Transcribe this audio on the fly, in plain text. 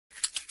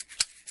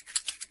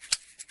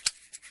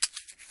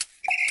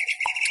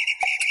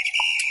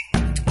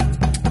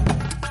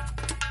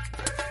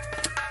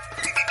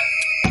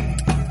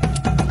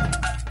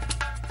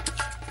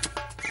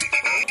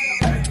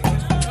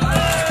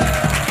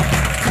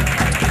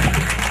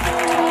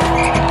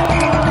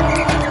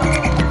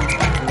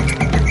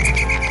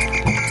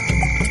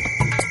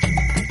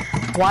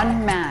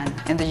one man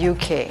in the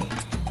UK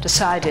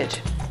decided,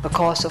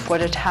 because of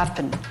what had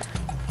happened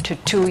to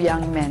two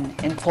young men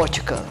in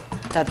Portugal,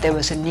 that there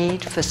was a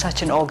need for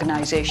such an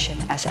organization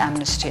as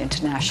Amnesty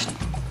International.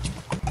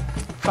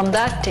 From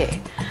that day,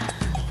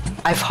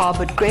 I've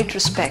harbored great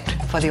respect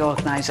for the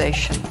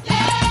organization.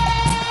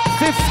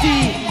 50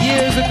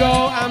 years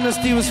ago,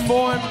 Amnesty was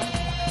formed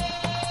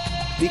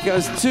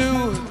because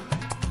two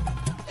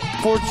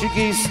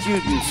Portuguese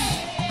students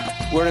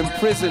were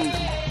imprisoned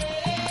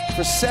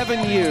for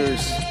 7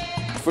 years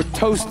for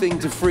toasting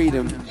to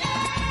freedom.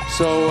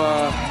 So,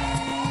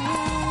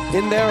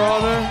 in their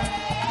honor,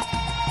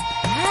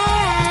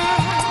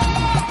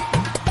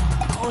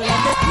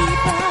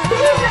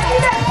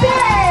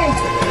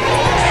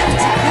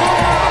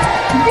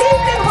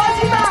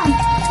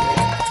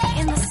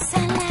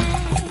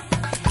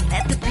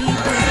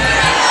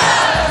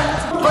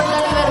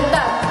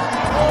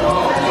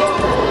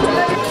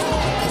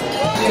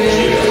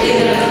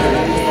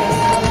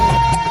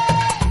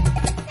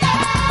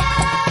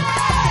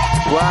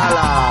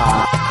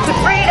 voila! To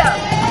freedom!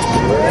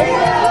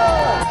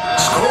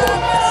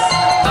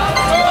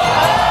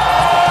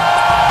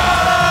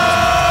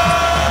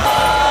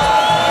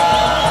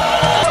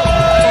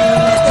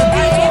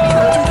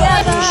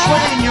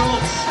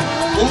 Sueños,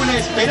 una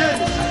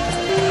esperanza.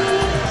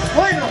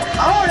 Bueno,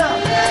 ahora.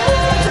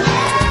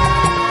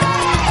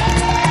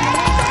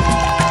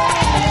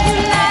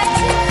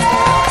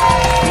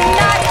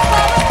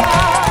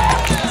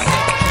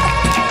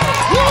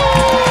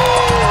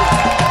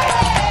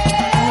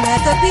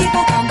 Let the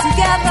people come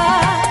together.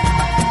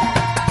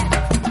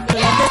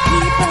 Let the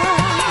people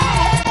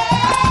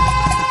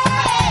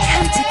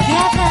come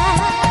together.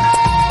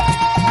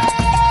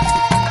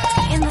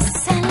 In the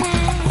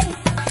sunlight,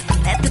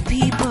 let the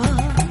people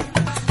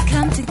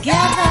come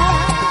together.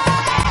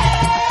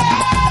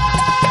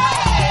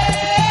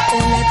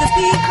 Oh, let the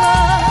people.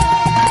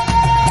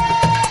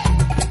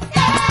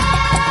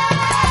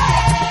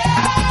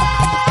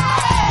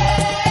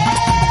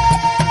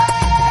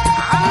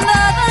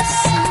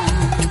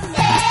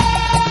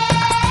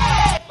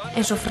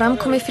 Eins og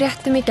framkom í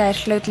fréttum í gær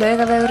hlaut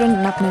Laugavegurinn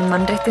nafnið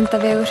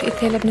Mannréttindavegur í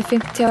tilefni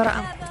 50 ára.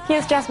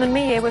 Here's Jasmine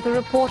Meyer with a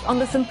report on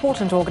this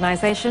important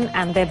organisation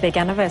and their big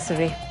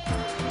anniversary.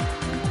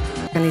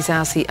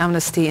 Organisatie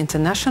Amnesty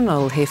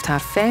International heeft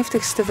haar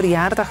 50ste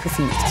verjaardag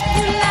gevierd.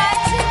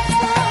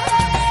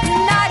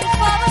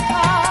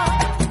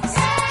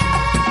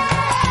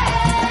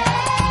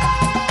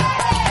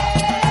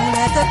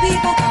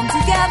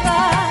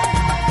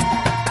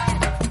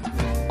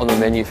 On the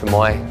menu for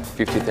my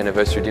 50th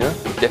anniversary dinner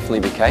would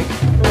definitely be cake.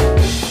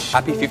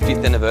 Happy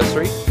 50th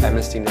anniversary,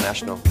 Amnesty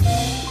International.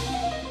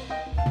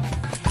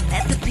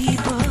 Let the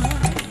people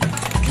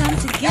come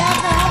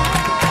together.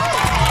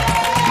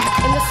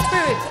 In the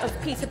spirit of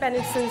Peter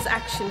Benenson's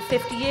action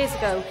 50 years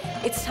ago,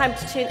 it's time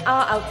to turn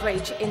our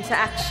outrage into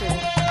action.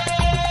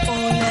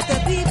 Oh, let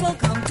the people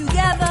come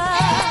together.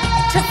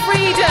 To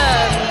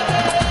freedom!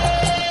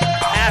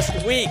 Last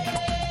week,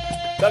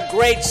 the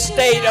great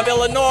state of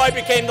Illinois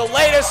became the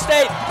latest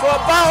state to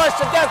abolish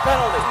the death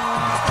penalty.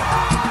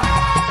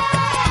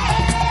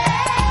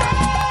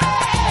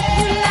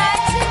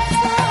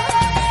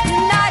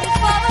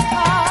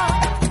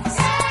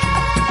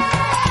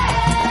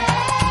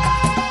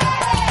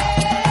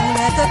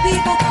 Let the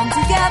people come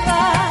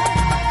together.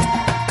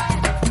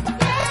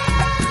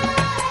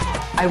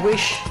 I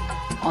wish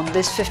on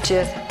this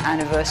 50th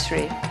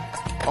anniversary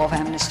of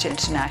Amnesty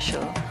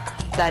International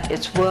that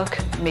its work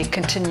may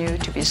continue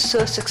to be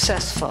so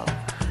successful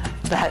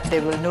that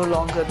there will no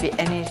longer be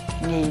any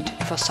need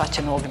for such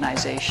an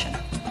organization.